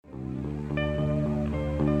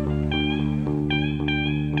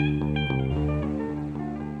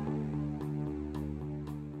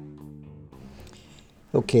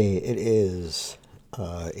Okay, it is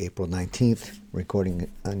April 19th,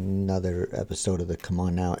 recording another episode of the Come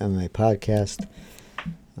On Now MMA podcast.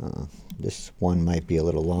 This one might be a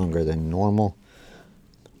little longer than normal.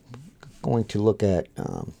 Going to look at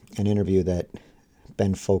an interview that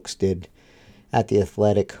Ben Folks did at The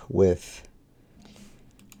Athletic with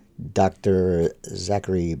Dr.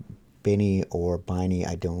 Zachary Binney or Biney.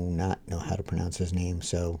 I do not know how to pronounce his name,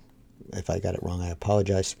 so if I got it wrong, I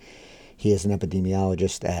apologize. He is an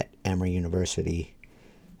epidemiologist at Emory University,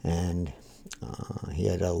 and he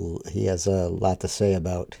has a lot to say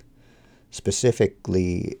about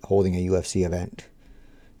specifically holding a UFC event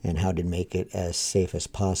and how to make it as safe as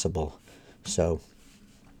possible. So,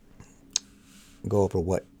 go over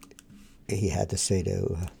what he had to say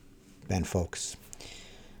to Ben Folks.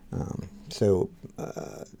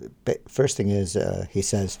 First thing is, he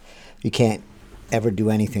says you can't ever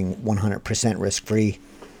do anything 100% risk-free,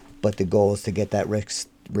 but the goal is to get that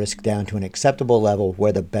risk down to an acceptable level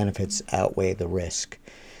where the benefits outweigh the risk.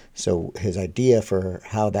 So his idea for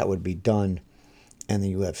how that would be done in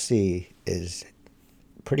the UFC is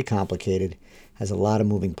pretty complicated, has a lot of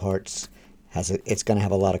moving parts, it's going to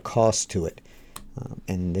have a lot of cost to it.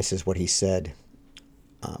 And this is what he said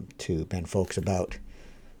to Ben Folks about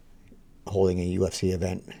holding a UFC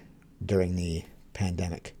event during the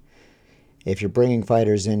pandemic. If you're bringing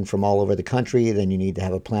fighters in from all over the country, then you need to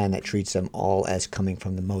have a plan that treats them all as coming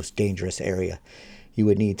from the most dangerous area. You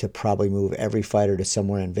would need to probably move every fighter to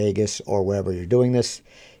somewhere in Vegas or wherever you're doing this.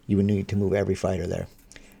 You would need to move every fighter there.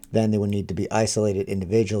 Then they would need to be isolated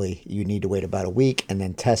individually. You need to wait about a week and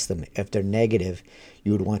then test them. If they're negative,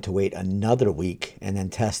 you would want to wait another week and then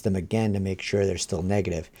test them again to make sure they're still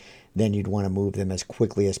negative. Then you'd want to move them as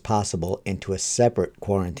quickly as possible into a separate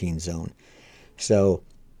quarantine zone. So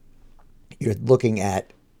you're looking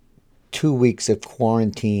at 2 weeks of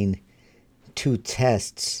quarantine, 2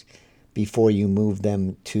 tests before you move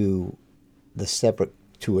them to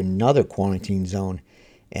another quarantine zone,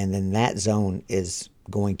 and then that zone is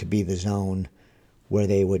going to be the zone where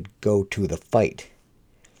they would go to the fight.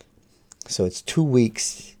 So it's 2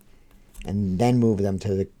 weeks and then move them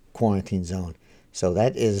to the quarantine zone. So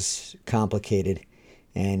that is complicated,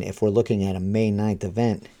 and if we're looking at a May 9th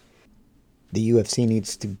event, the UFC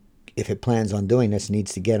needs to, if it plans on doing this,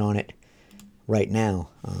 needs to get on it right now.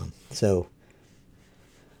 So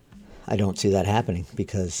I don't see that happening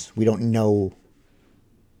because we don't know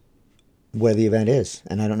where the event is,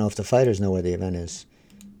 and I don't know if the fighters know where the event is.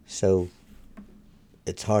 So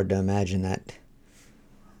it's hard to imagine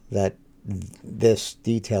that this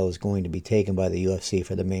detail is going to be taken by the UFC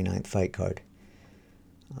for the May 9th fight card.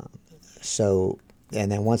 And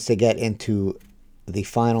then once they get into the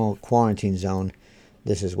final quarantine zone,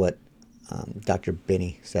 this is what Dr.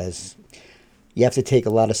 Binney says. You have to take a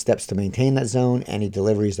lot of steps to maintain that zone. Any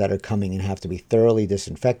deliveries that are coming in have to be thoroughly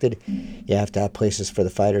disinfected. You have to have places for the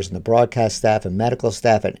fighters and the broadcast staff and medical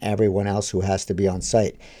staff and everyone else who has to be on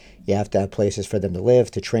site. You have to have places for them to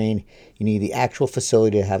live, to train. You need the actual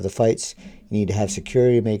facility to have the fights. You need to have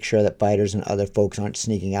security to make sure that fighters and other folks aren't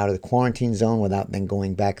sneaking out of the quarantine zone without then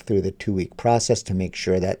going back through the 2-week process to make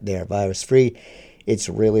sure that they are virus-free. It's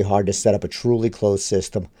really hard to set up a truly closed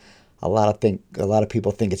system. A lot of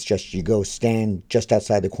people think it's just you go stand just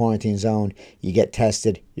outside the quarantine zone, you get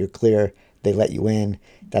tested, you're clear, they let you in.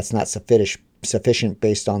 That's not sufficient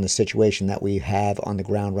based on the situation that we have on the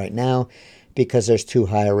ground right now, because there's too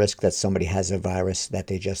high a risk that somebody has a virus that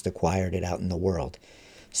they just acquired it out in the world.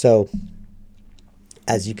 So,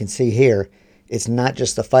 as you can see here, it's not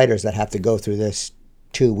just the fighters that have to go through this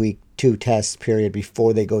 2 test period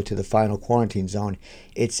before they go to the final quarantine zone.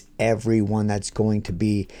 It's everyone that's going to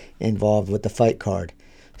be involved with the fight card.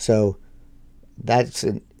 So that's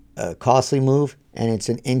a costly move, and it's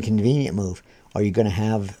an inconvenient move. Are you going to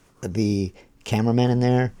have the cameraman in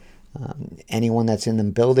there? Anyone that's in the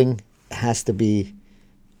building has to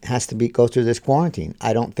go through this quarantine.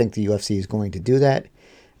 I don't think the UFC is going to do that.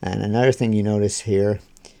 And another thing you notice here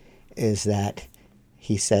is that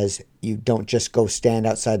he says you don't just go stand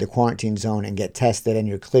outside the quarantine zone and get tested and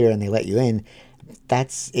you're clear and they let you in.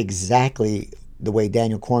 That's exactly the way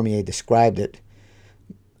Daniel Cormier described it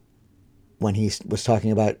when he was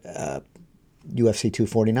talking about UFC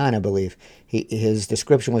 249, I believe. His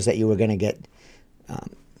description was that you were going to get,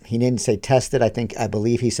 he didn't say tested, I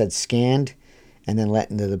believe he said scanned and then let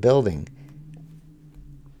into the building.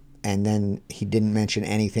 And then he didn't mention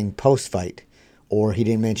anything post-fight, or he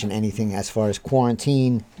didn't mention anything as far as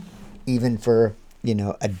quarantine, even for,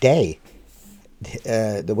 a day.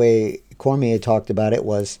 The way Cormier talked about it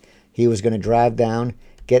was he was going to drive down,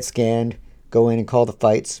 get scanned, go in and call the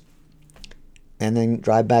fights, and then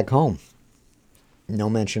drive back home. No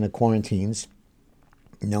mention of quarantines.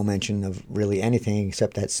 No mention of really anything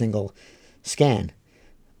except that single scan,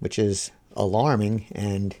 which is alarming.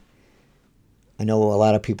 And I know a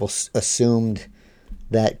lot of people assumed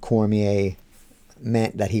that Cormier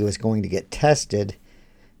meant that he was going to get tested,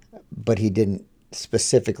 but he didn't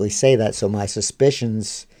specifically say that. So my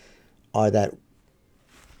suspicions are that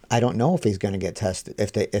I don't know if he's going to get tested.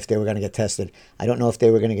 If they were going to get tested, I don't know if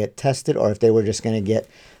they were going to get tested or if they were just going to get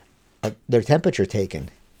their temperature taken.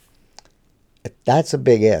 That's a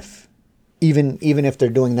big if. Even if they're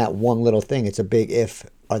doing that one little thing, it's a big if.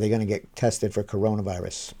 Are they going to get tested for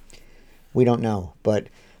coronavirus? We don't know. But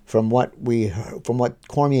from what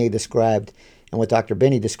Cormier described and what Dr.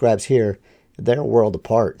 Binney describes here, they're a world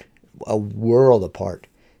apart. A world apart.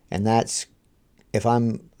 And that's, if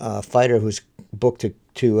I'm a fighter who's booked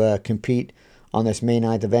to compete on this May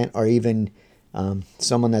 9th event, or even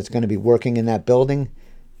someone that's going to be working in that building,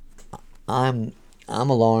 I'm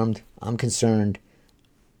alarmed. I'm concerned.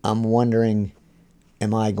 I'm wondering,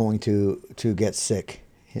 am I going to get sick?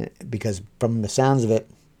 Because from the sounds of it,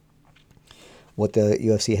 what the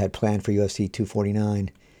UFC had planned for UFC 249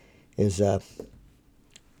 is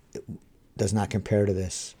does not compare to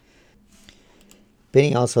this.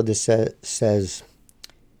 Benny also just says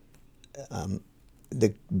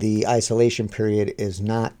the isolation period is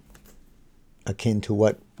not akin to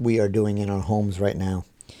what we are doing in our homes right now.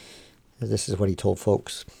 This is what he told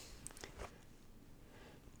folks.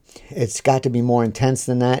 It's got to be more intense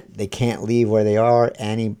than that. They can't leave where they are.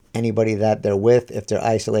 Anybody that they're with, if they're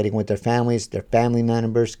isolating with their families, their family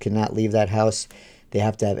members cannot leave that house. They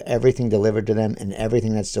have to have everything delivered to them, and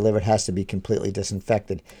everything that's delivered has to be completely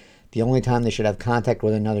disinfected. The only time they should have contact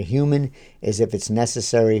with another human is if it's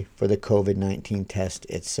necessary for the COVID-19 test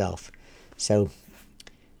itself. So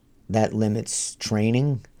that limits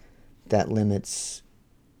training. That limits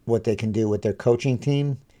what they can do with their coaching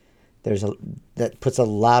team. That puts a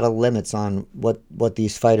lot of limits on what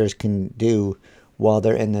these fighters can do while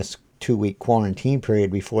they're in this 2-week quarantine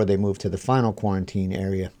period before they move to the final quarantine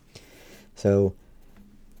area. So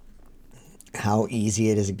how easy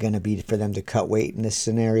is it going to be for them to cut weight in this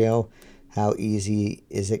scenario? How easy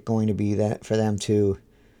is it going to be that for them to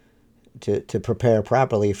prepare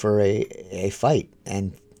properly for a fight?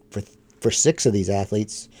 And for 6 of these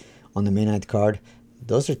athletes on the May 9th card,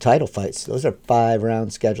 those are title fights. Those are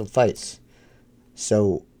 5-round scheduled fights.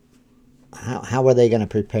 So how are they going to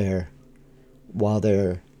prepare while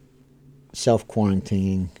they're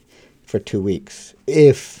self-quarantining for 2 weeks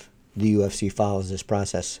if the UFC follows this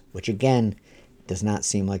process, which again does not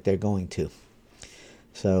seem like they're going to?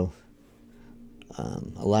 So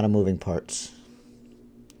a lot of moving parts.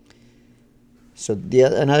 So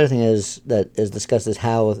another thing is discussed is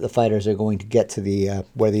how the fighters are going to get to the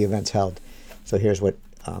where the event's held. So here's what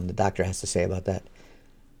the doctor has to say about that.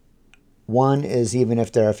 One is, even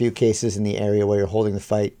if there are a few cases in the area where you're holding the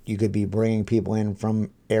fight, you could be bringing people in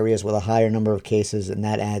from areas with a higher number of cases, and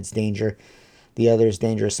that adds danger. The other is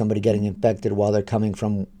danger is somebody getting infected while they're coming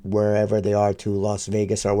from wherever they are to Las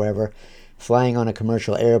Vegas or wherever. Flying on a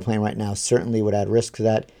commercial airplane right now certainly would add risk to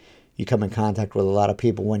that. You come in contact with a lot of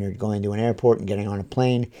people when you're going to an airport and getting on a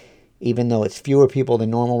plane, even though it's fewer people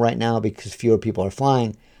than normal right now because fewer people are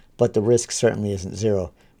flying, but the risk certainly isn't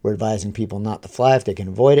zero. We're advising people not to fly if they can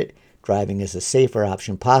avoid it. Driving is a safer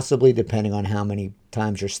option, possibly, depending on how many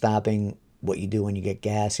times you're stopping, what you do when you get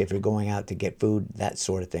gas, if you're going out to get food, that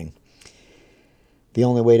sort of thing. The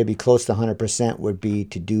only way to be close to 100% would be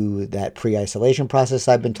to do that pre-isolation process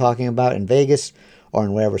I've been talking about in Vegas or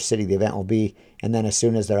in wherever city the event will be. And then as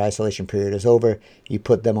soon as their isolation period is over, you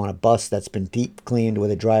put them on a bus that's been deep cleaned with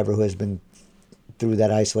a driver who has been through that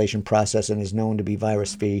isolation process and is known to be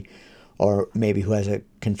virus-free, or maybe who has a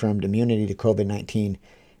confirmed immunity to COVID-19.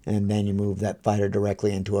 And then you move that fighter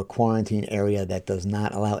directly into a quarantine area that does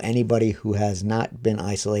not allow anybody who has not been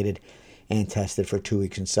isolated and tested for 2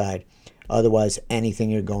 weeks inside. Otherwise, anything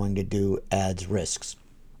you're going to do adds risks.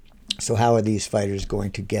 So how are these fighters going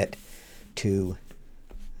to get to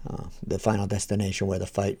the final destination where the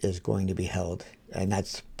fight is going to be held? And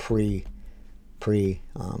that's pre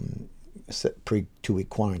 2-week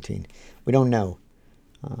quarantine. We don't know.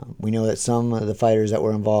 We know that some of the fighters that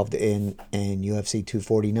were involved in UFC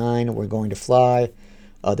 249 were going to fly.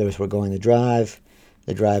 Others were going to drive.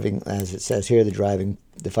 The driving, as it says here,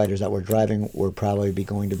 the fighters that were driving were probably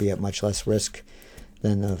going to be at much less risk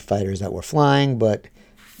than the fighters that were flying, but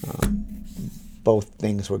both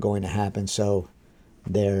things were going to happen, so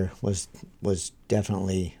there was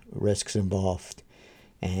definitely risks involved.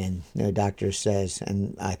 And the doctor says,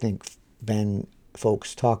 and I think Ben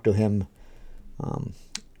folks talked to him,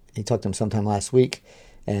 he talked to him sometime last week,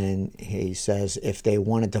 And he says if they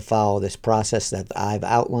wanted to follow this process that I've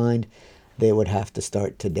outlined, they would have to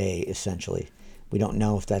start today, essentially. We don't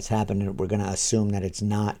know if that's happening. We're going to assume that it's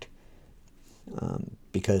not,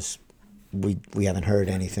 because we haven't heard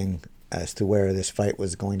anything as to where this fight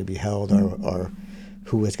was going to be held, or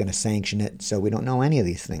who was going to sanction it. So we don't know any of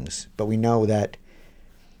these things. But we know that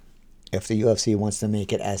if the UFC wants to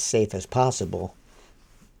make it as safe as possible,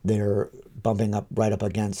 they're bumping up right up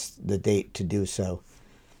against the date to do so.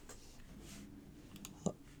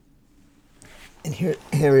 And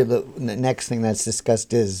here the next thing that's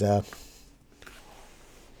discussed is if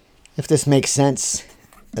this makes sense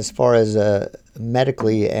as far as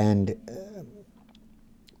medically and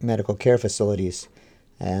medical care facilities.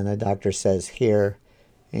 And the doctor says here,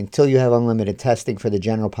 until you have unlimited testing for the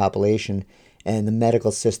general population and the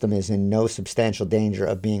medical system is in no substantial danger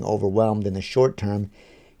of being overwhelmed in the short term,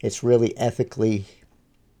 it's really ethically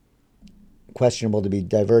questionable to be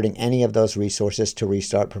diverting any of those resources to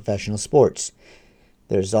restart professional sports.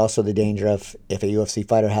 There's also the danger of if a UFC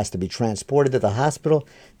fighter has to be transported to the hospital,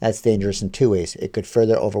 that's dangerous in two ways. It could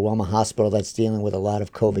further overwhelm a hospital that's dealing with a lot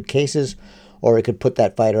of COVID cases, or it could put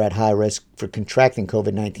that fighter at high risk for contracting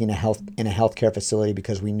COVID-19 in a healthcare facility,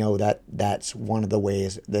 because we know that that's one of the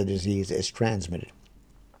ways the disease is transmitted.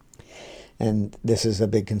 And this is a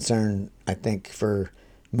big concern, I think, for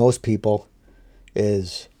most people,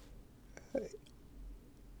 is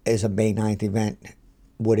a May 9th event.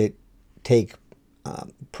 Would it take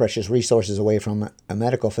precious resources away from a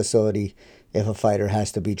medical facility if a fighter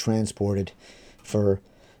has to be transported for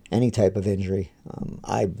any type of injury?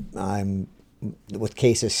 I'm with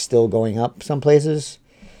cases still going up some places.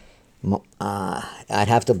 I'd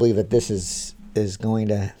have to believe that this is going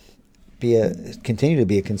to continue to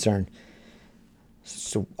be a concern.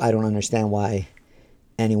 So I don't understand why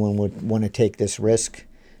anyone would want to take this risk.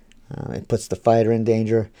 It puts the fighter in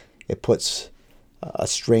danger. It puts a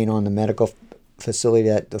strain on the medical facility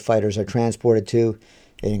that the fighters are transported to.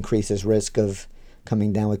 It increases risk of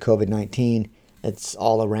coming down with COVID-19. It's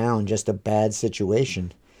all around just a bad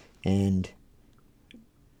situation. And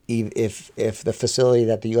if the facility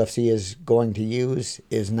that the UFC is going to use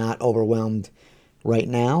is not overwhelmed right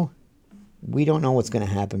now, we don't know what's going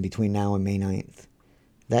to happen between now and May 9th.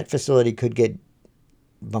 That facility could get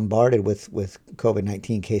bombarded with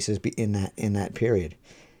COVID-19 cases in that period.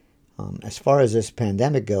 As far as this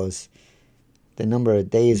pandemic goes, the number of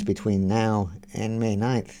days between now and May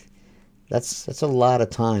 9th, that's a lot of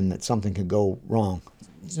time that something could go wrong.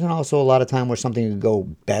 There's also a lot of time where something could go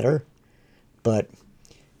better, but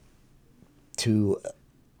you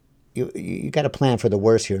got to plan for the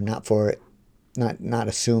worst here, not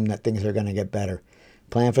assume that things are going to get better.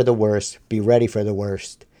 Plan for the worst, be ready for the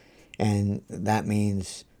worst, and that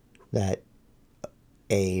means that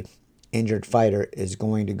a injured fighter is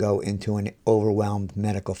going to go into an overwhelmed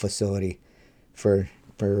medical facility for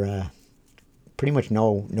pretty much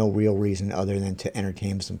no real reason other than to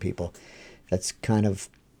entertain some people. That's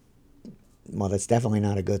that's definitely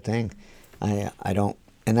not a good thing. I don't,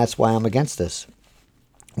 and that's why I'm against this.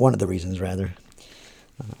 One of the reasons, rather.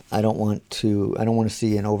 I don't want to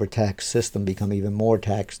see an overtaxed system become even more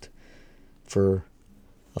taxed for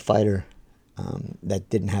a fighter that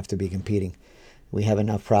didn't have to be competing. We have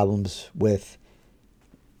enough problems with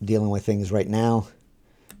dealing with things right now.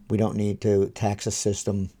 We don't need to tax a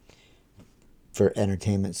system for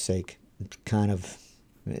entertainment's sake.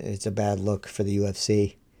 It's a bad look for the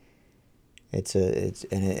UFC.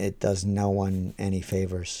 It does no one any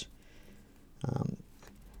favors.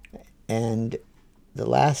 And the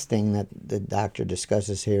last thing that the doctor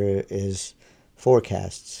discusses here is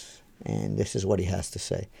forecasts, and this is what he has to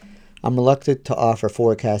say. I'm reluctant to offer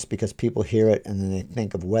forecasts because people hear it and then they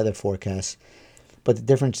think of weather forecasts. But the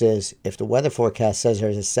difference is, if the weather forecast says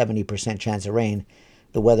there's a 70% chance of rain,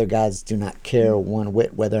 the weather gods do not care one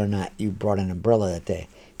whit whether or not you brought an umbrella that day.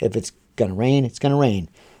 If it's going to rain, it's going to rain.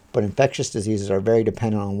 But infectious diseases are very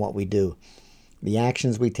dependent on what we do. The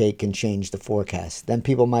actions we take can change the forecast. Then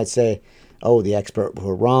people might say, oh, the experts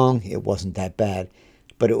were wrong, it wasn't that bad.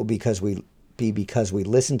 But it will be because we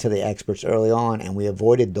listened to the experts early on and we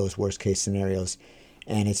avoided those worst case scenarios,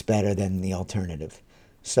 and it's better than the alternative.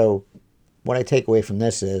 So what I take away from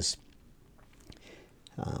this is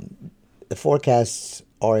the forecasts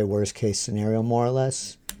are a worst case scenario, more or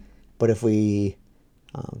less. But if we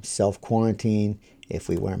self-quarantine, if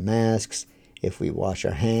we wear masks, if we wash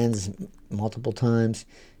our hands multiple times,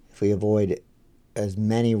 if we avoid as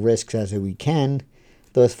many risks as we can,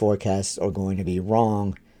 those forecasts are going to be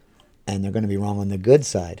wrong, and they're going to be wrong on the good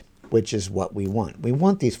side, which is what we want. We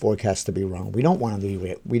want these forecasts to be wrong. We don't want them to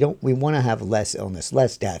be. We want to have less illness,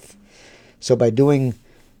 less death. So by doing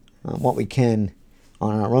what we can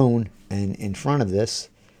on our own and in front of this,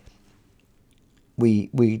 we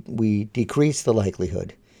decrease the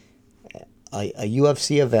likelihood. A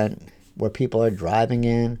UFC event where people are driving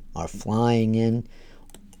in, are flying in,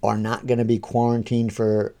 are not going to be quarantined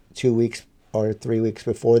for 2 weeks or 3 weeks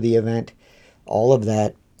before the event, all of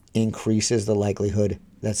that increases the likelihood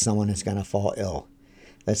that someone is going to fall ill,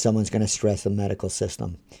 that someone's going to stress the medical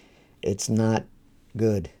system. It's not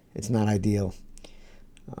good. It's not ideal.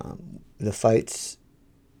 The fights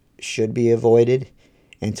should be avoided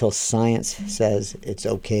until science says it's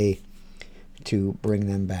okay to bring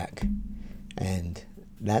them back. And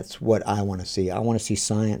that's what I want to see. I want to see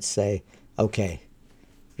science say, okay,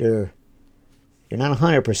 you're not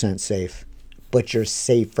 100% safe, but you're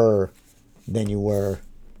safer than you were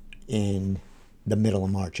in the middle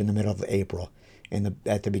of March, in the middle of April,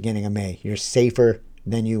 at the beginning of May. You're safer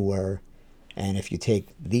than you were. And if you take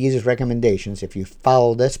these recommendations, if you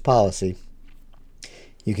follow this policy,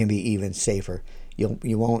 you can be even safer.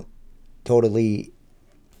 You won't totally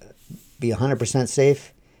be 100%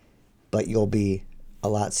 safe, but you'll be a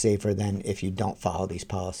lot safer than if you don't follow these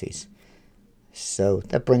policies. So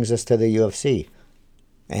that brings us to the UFC.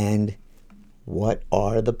 And what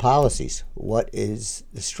are the policies? What is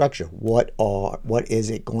the structure? What is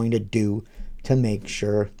it going to do to make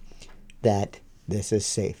sure that this is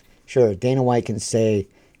safe? Sure, Dana White can say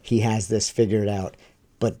he has this figured out,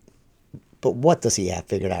 but what does he have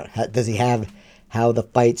figured out? Does he have how the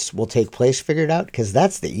fights will take place figured out? Because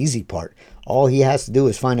that's the easy part. All he has to do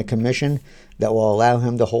is find a commission that will allow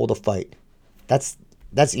him to hold a fight. That's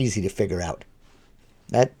easy to figure out.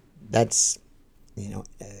 That's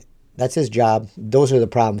his job. Those are the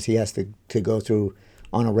problems he has to go through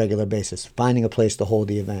on a regular basis, finding a place to hold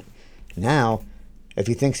the event. Now, if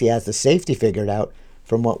he thinks he has the safety figured out,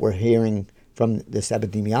 from what we're hearing from this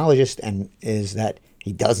epidemiologist, and is that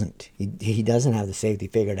he doesn't. He doesn't have the safety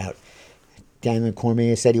figured out. Daniel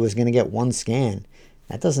Cormier said he was going to get one scan.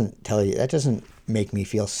 That doesn't make me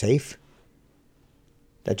feel safe.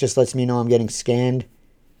 That just lets me know I'm getting scanned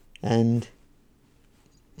and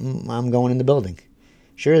I'm going in the building.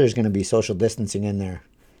 Sure, there's going to be social distancing in there,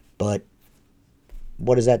 but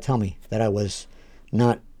what does that tell me? That I was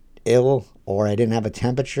not ill or I didn't have a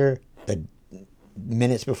temperature the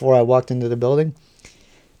minutes before I walked into the building?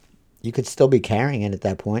 You could still be carrying it at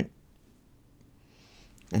that point.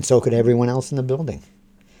 And so could everyone else in the building.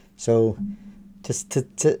 So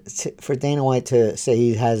for Dana White to say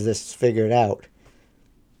he has this figured out,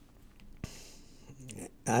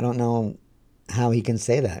 I don't know how he can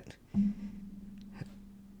say that.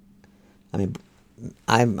 I mean,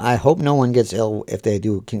 I hope no one gets ill if they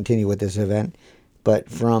do continue with this event. But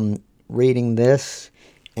from reading this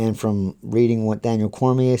and from reading what Daniel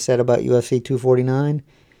Cormier said about UFC 249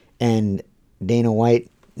 and Dana White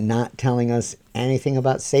not telling us anything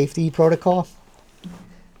about safety protocol,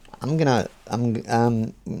 I'm not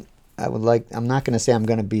gonna say I'm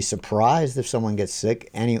gonna be surprised if someone gets sick.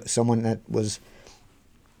 Someone that was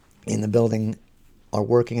in the building or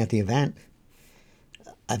working at the event.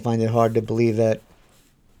 I find it hard to believe that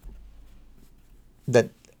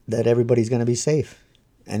everybody's gonna be safe,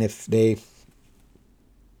 and if they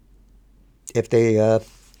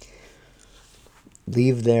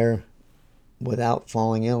leave there without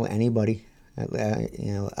falling ill, anybody,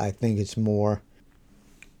 I think it's more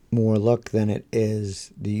luck than it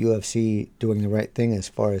is the UFC doing the right thing as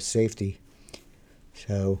far as safety.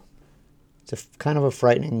 So it's kind of a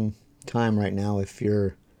frightening time right now if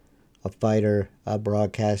you're a fighter, a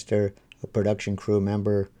broadcaster, a production crew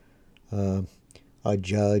member, a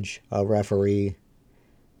judge, a referee,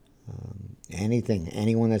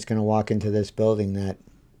 anyone that's going to walk into this building that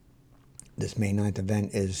this May 9th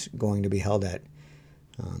event is going to be held at.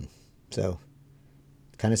 So,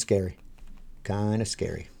 kind of scary.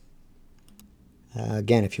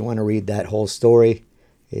 Again, if you want to read that whole story,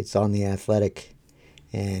 it's on The Athletic,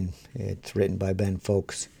 and it's written by Ben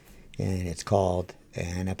Folks, and it's called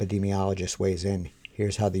 "An Epidemiologist Weighs In.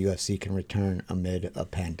 Here's How the UFC Can Return Amid a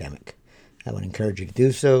Pandemic." I would encourage you to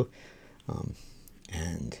do so,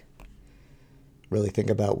 and really think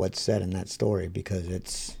about what's said in that story, because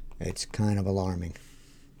it's kind of alarming.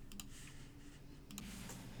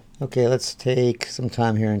 Okay, let's take some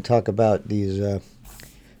time here and talk about these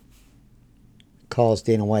calls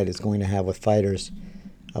Dana White is going to have with fighters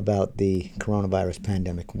about the coronavirus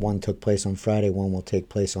pandemic. One took place on Friday, one will take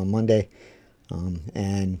place on Monday.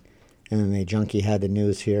 And MMA Junkie had the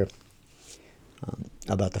news here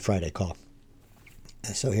about the Friday call.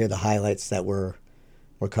 So here are the highlights that were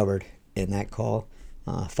covered in that call.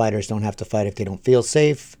 Fighters don't have to fight if they don't feel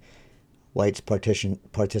safe. White's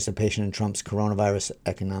participation in Trump's coronavirus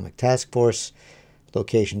economic task force.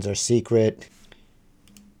 Locations are secret.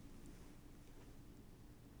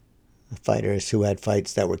 Fighters who had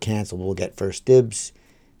fights that were canceled will get first dibs.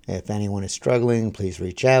 If anyone is struggling, please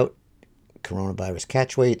reach out. Coronavirus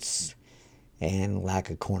catchweights and lack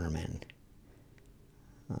of cornermen.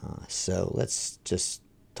 So let's just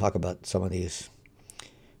talk about some of these.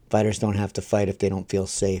 Fighters don't have to fight if they don't feel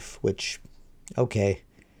safe, which, okay,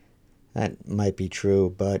 that might be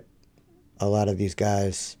true, but a lot of these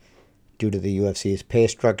guys, due to the UFC's pay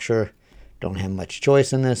structure, don't have much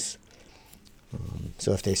choice in this.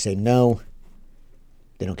 So if they say no,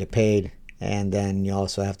 they don't get paid. And then you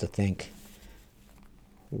also have to think,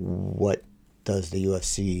 what does the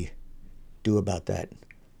UFC do about that?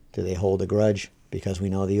 Do they hold a grudge? Because we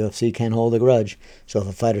know the UFC can hold a grudge. So if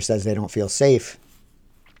a fighter says they don't feel safe,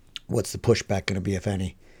 what's the pushback going to be, if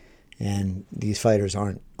any? And these fighters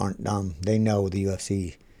aren't dumb. They know the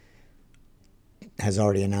UFC has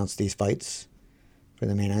already announced these fights for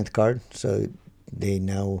the May 9th card. So they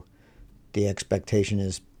know the expectation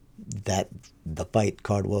is that the fight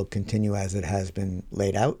card will continue as it has been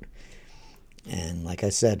laid out. And like I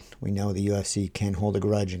said, we know the UFC can hold a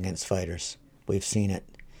grudge against fighters. We've seen it.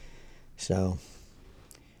 So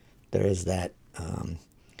there is that.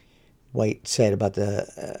 White said about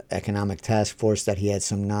the economic task force that he had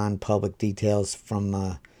some non-public details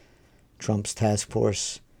from Trump's task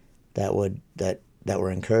force that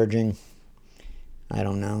were encouraging. I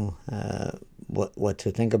don't know what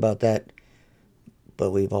to think about that.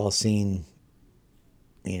 But we've all seen,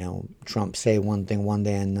 Trump say one thing one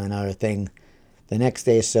day and another thing the next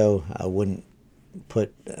day, so I wouldn't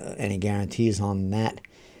put any guarantees on that.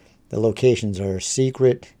 The locations are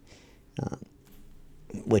secret,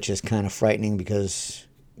 which is kind of frightening because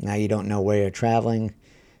now you don't know where you're traveling,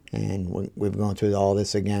 and we've gone through all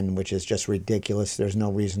this again, which is just ridiculous. There's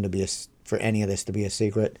no reason for any of this to be a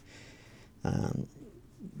secret.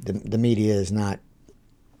 The media is not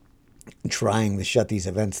trying to shut these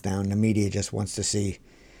events down. The media just wants to see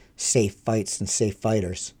safe fights and safe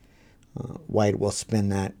fighters. White will spin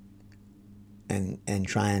that and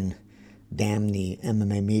try and damn the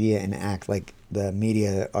MMA media and act like the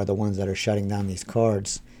media are the ones that are shutting down these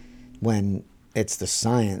cards when it's the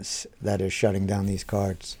science that is shutting down these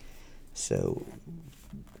cards. So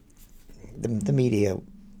the media,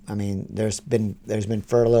 I mean, there's been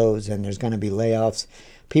furloughs and there's going to be layoffs.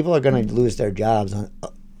 People are going to lose their jobs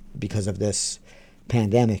because of this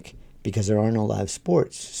pandemic, because there are no live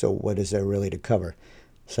sports. So what is there really to cover?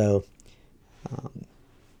 So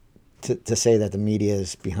to say that the media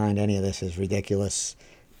is behind any of this is ridiculous,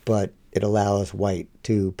 but it allows White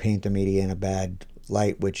to paint the media in a bad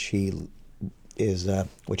light, which he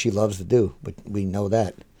loves to do. But we know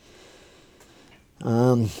that.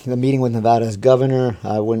 The meeting with Nevada's governor,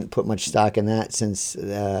 I wouldn't put much stock in that, since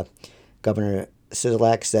Governor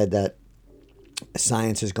Sisolak said that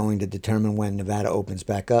science is going to determine when Nevada opens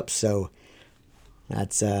back up. So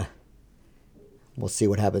that's we'll see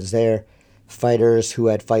what happens there. Fighters who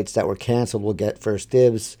had fights that were canceled will get first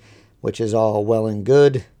dibs, which is all well and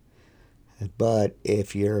good. But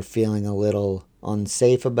if you're feeling a little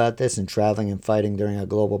unsafe about this and traveling and fighting during a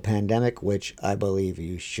global pandemic, which I believe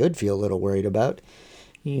you should feel a little worried about,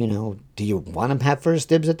 do you want to have first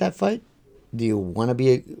dibs at that fight? Do you want to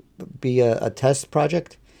be a test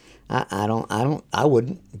project? I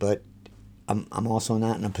wouldn't, but I'm also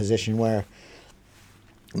not in a position where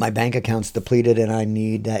my bank account's depleted and I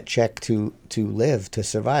need that check to live, to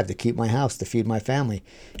survive, to keep my house, to feed my family.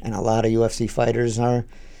 And a lot of UFC fighters are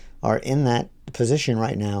in that position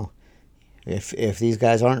right now. If these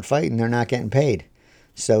guys aren't fighting, they're not getting paid.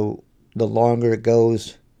 So the longer it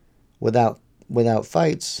goes without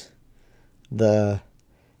fights, the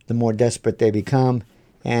more desperate they become,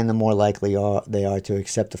 and the more likely they are to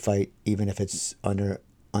accept a fight, even if it's under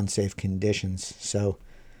unsafe conditions. So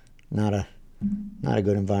not a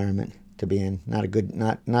good environment to be in.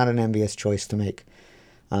 Not an envious choice to make.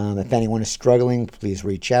 If anyone is struggling, please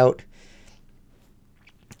reach out.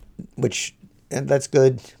 And that's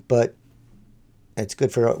good, but it's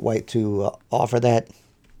good for White to offer that.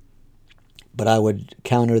 But I would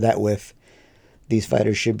counter that with these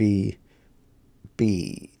fighters should be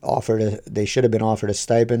offered. They should have been offered a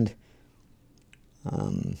stipend.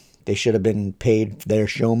 They should have been paid their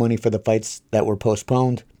show money for the fights that were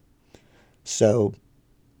postponed. So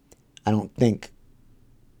I don't think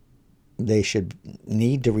they should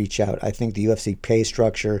need to reach out. I think the UFC pay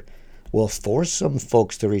structure will force some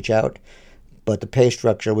folks to reach out, but the pay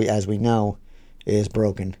structure, as we know, is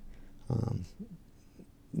broken.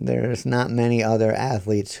 There's not many other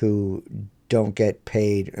athletes who don't get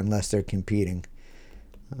paid unless they're competing.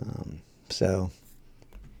 So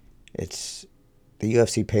it's the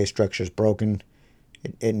UFC pay structure is broken.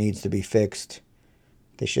 It needs to be fixed.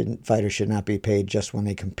 Fighters should not be paid just when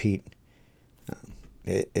they compete.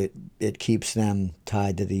 It keeps them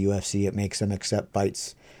tied to the UFC. It makes them accept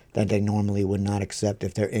fights that they normally would not accept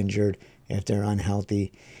if they're injured, if they're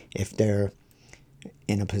unhealthy, if they're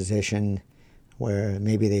in a position where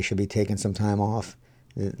maybe they should be taking some time off.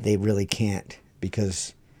 They really can't,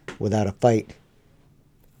 because without a fight,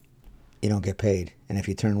 you don't get paid. And if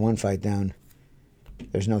you turn one fight down,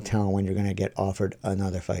 there's no telling when you're going to get offered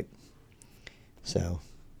another fight. So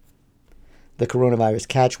the coronavirus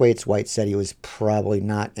catch weights, White said he was probably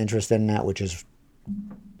not interested in that, which is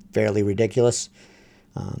fairly ridiculous.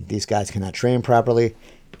 These guys cannot train properly.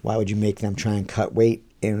 Why would you make them try and cut weight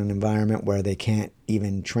in an environment where they can't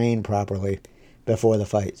even train properly before the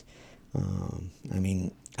fight? I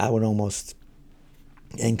mean, I would almost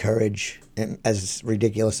encourage, as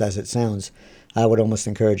ridiculous as it sounds, I would almost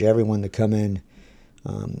encourage everyone to come in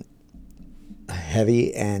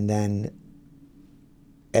heavy, and then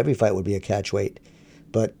every fight would be a catch weight.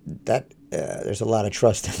 But that there's a lot of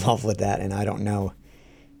trust involved with that, and I don't know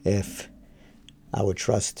if I would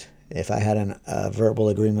trust, if I had a verbal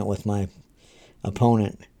agreement with my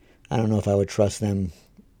opponent, I don't know if I would trust them,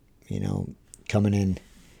 coming in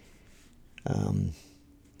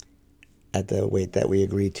at the weight that we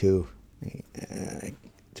agreed to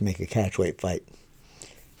make a catch weight fight.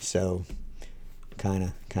 So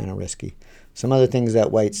kind of risky. Some other things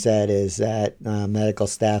that White said is that medical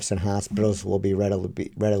staffs and hospitals will be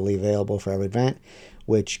readily available for our event,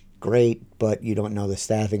 which great, but you don't know the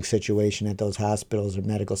staffing situation at those hospitals or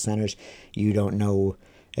medical centers. You don't know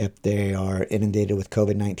if they are inundated with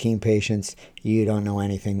COVID-19 patients. You don't know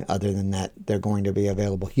anything other than that they're going to be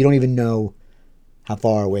available. You don't even know how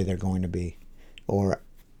far away they're going to be, or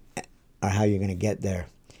how you're going to get there.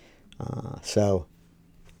 So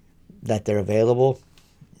that they're available,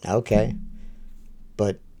 okay,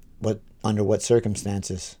 but under what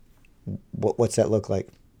circumstances? What's that look like?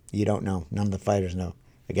 You don't know. None of the fighters know.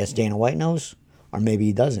 I guess Dana White knows, or maybe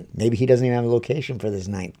he doesn't. Maybe he doesn't even have a location for this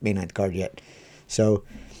May 9th card yet. So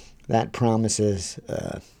that promises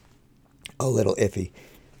a little iffy.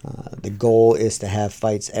 The goal is to have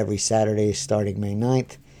fights every Saturday starting May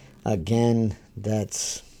 9th. Again, I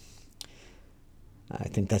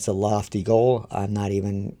think that's a lofty goal. I'm not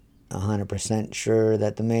even 100% sure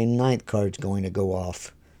that the May 9th card's going to go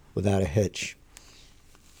off without a hitch.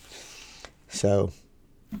 So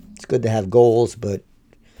it's good to have goals, but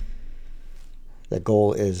the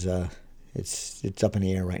goal is it's up in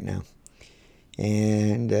the air right now.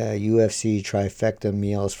 And UFC trifecta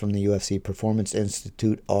meals from the UFC Performance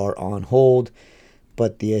Institute are on hold,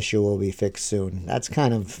 but the issue will be fixed soon. That's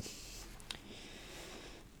kind of,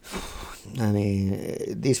 I mean,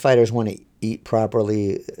 these fighters want to eat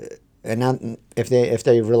properly, and not, if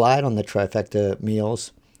they relied on the trifecta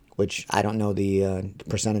meals, which I don't know the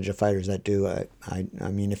percentage of fighters that do. I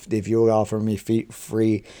mean, if you offer me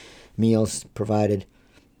free meals provided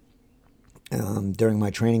during my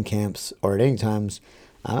training camps or at any times,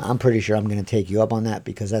 I'm pretty sure I'm going to take you up on that,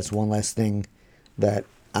 because that's one less thing that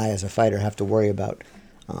I as a fighter have to worry about.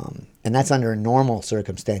 And that's under normal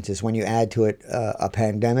circumstances. When you add to it a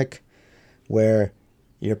pandemic where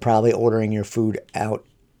you're probably ordering your food out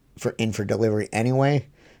for delivery anyway,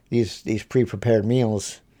 these pre-prepared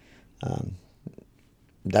meals,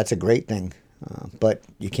 that's a great thing. But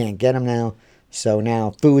you can't get them now. So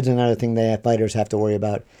now food's another thing that fighters have to worry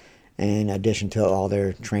about, in addition to all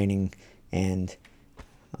their training and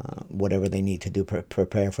whatever they need to do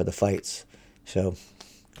prepare for the fights. So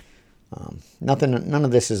none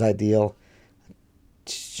of this is ideal.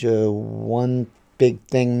 So one big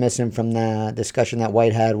thing missing from the discussion that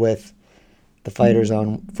White had with the fighters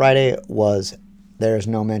on Friday was there is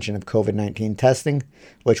no mention of COVID-19 testing,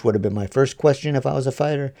 which would have been my first question if I was a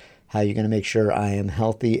fighter. How are you going to make sure I am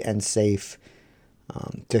healthy and safe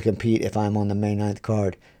to compete if I'm on the May 9th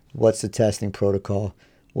card? What's the testing protocol?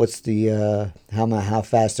 What's the how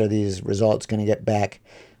fast are these results going to get back?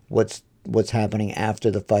 What's happening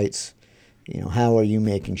after the fights? How are you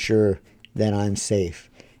making sure that I'm safe?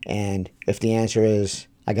 And if the answer is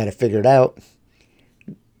I got to figure it out,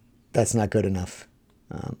 that's not good enough.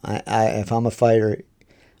 If I'm a fighter,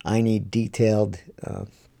 I need detailed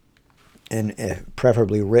and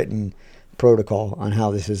preferably written protocol on how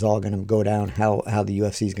this is all going to go down, how the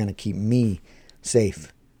UFC is going to keep me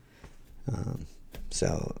safe.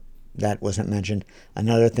 So that wasn't mentioned.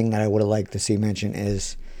 Another thing that I would have liked to see mentioned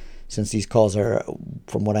is, since these calls are,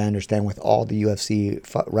 from what I understand, with all the UFC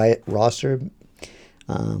roster,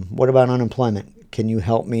 What about unemployment? Can you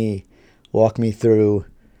help me, walk me through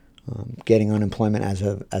getting unemployment as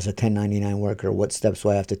a 1099 worker? What steps do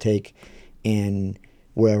I have to take in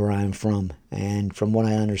wherever I'm from? And from what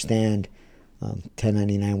I understand,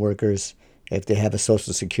 1099 workers, if they have a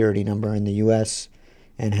social security number in the U.S.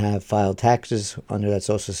 and have filed taxes under that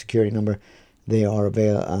social security number, they are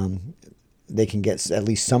they can get at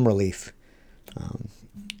least some relief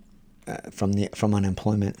from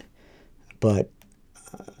unemployment. But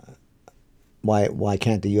why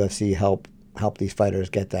can't the UFC help these fighters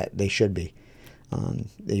get that? They should be.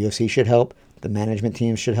 The UFC should help. The management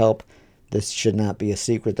team should help. This should not be a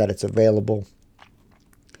secret that it's available.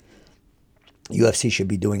 UFC should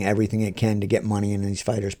be doing everything it can to get money in these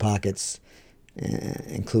fighters' pockets,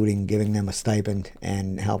 including giving them a stipend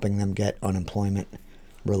and helping them get unemployment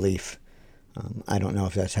relief. I don't know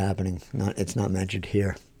if that's happening. It's not mentioned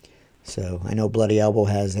here. So I know Bloody Elbow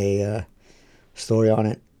has a story on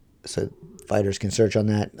it, so fighters can search on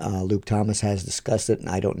that. Luke Thomas has discussed it, and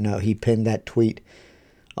I don't know. He pinned that tweet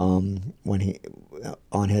when he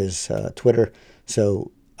on his Twitter,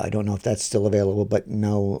 so I don't know if that's still available. But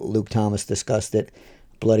no, Luke Thomas discussed it.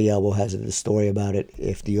 Bloody Elbow has a story about it.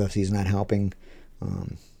 If the UFC is not helping,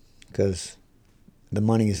 because the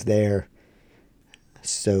money is there,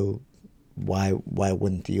 so why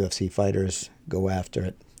wouldn't the UFC fighters go after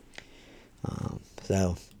it?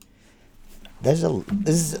 So there's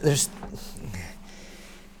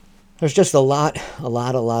just a lot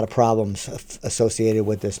of problems associated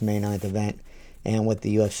with this May 9th event and with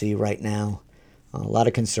the UFC right now. A lot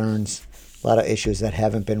of concerns, a lot of issues that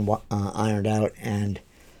haven't been ironed out, and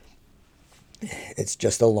it's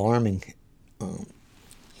just alarming.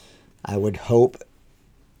 I would hope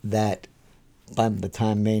that by the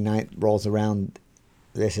time May 9th rolls around,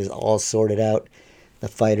 this is all sorted out. The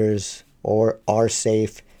fighters are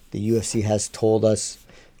safe. The UFC has told us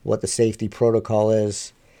what the safety protocol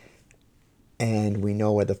is, and we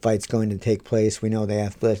know where the fight's going to take place. We know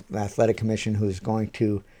the athletic commission who's going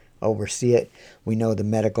to oversee it. We know the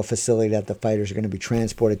medical facility that the fighters are going to be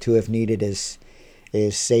transported to if needed is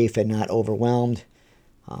safe and not overwhelmed.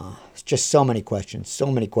 It's just so many questions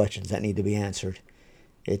that need to be answered.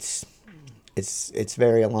 It's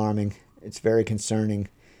very alarming. It's very concerning,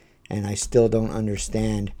 and I still don't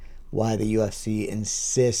understand why the UFC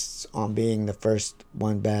insists on being the first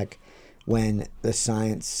one back when the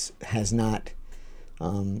science has not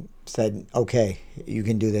said, okay, you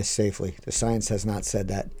can do this safely. The science has not said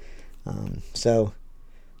that. So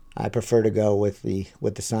I prefer to go with the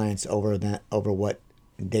science over what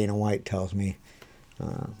Dana White tells me.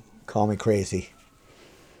 Call me crazy.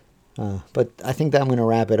 But I think that I'm going to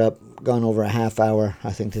wrap it up. Gone over a half hour.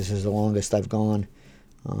 I think this is the longest I've gone.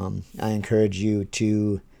 I encourage you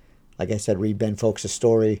to, like I said, read Ben Folks'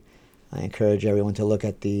 story. I encourage everyone to look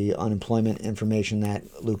at the unemployment information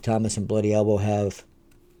that Luke Thomas and Bloody Elbow have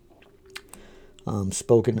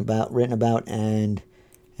spoken about, written about, and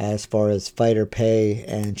as far as fighter pay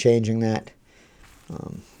and changing that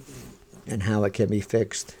and how it can be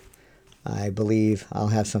fixed. I believe I'll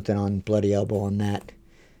have something on Bloody Elbow on that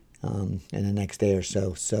in the next day or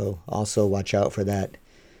so. So also watch out for that,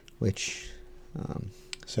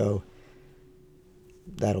 so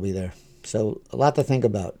that'll be there. So a lot to think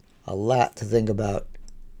about.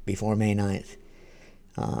 Before May 9th.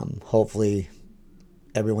 Hopefully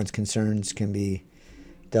everyone's concerns can be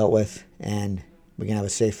dealt with, and we can have a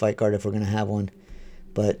safe fight card if we're going to have one.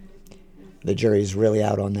 But the jury's really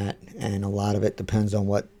out on that, and a lot of it depends on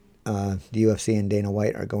what the UFC and Dana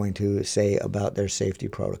White are going to say about their safety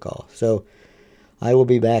protocol. So I will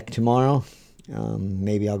be back tomorrow.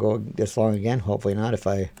 Maybe I'll go this long again. Hopefully not, if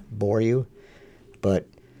I bore you. But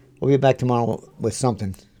we'll be back tomorrow with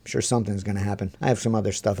something. I'm sure something's going to happen. I have some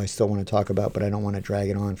other stuff I still want to talk about, but I don't want to drag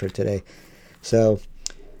it on for today. So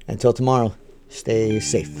until tomorrow, stay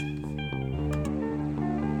safe.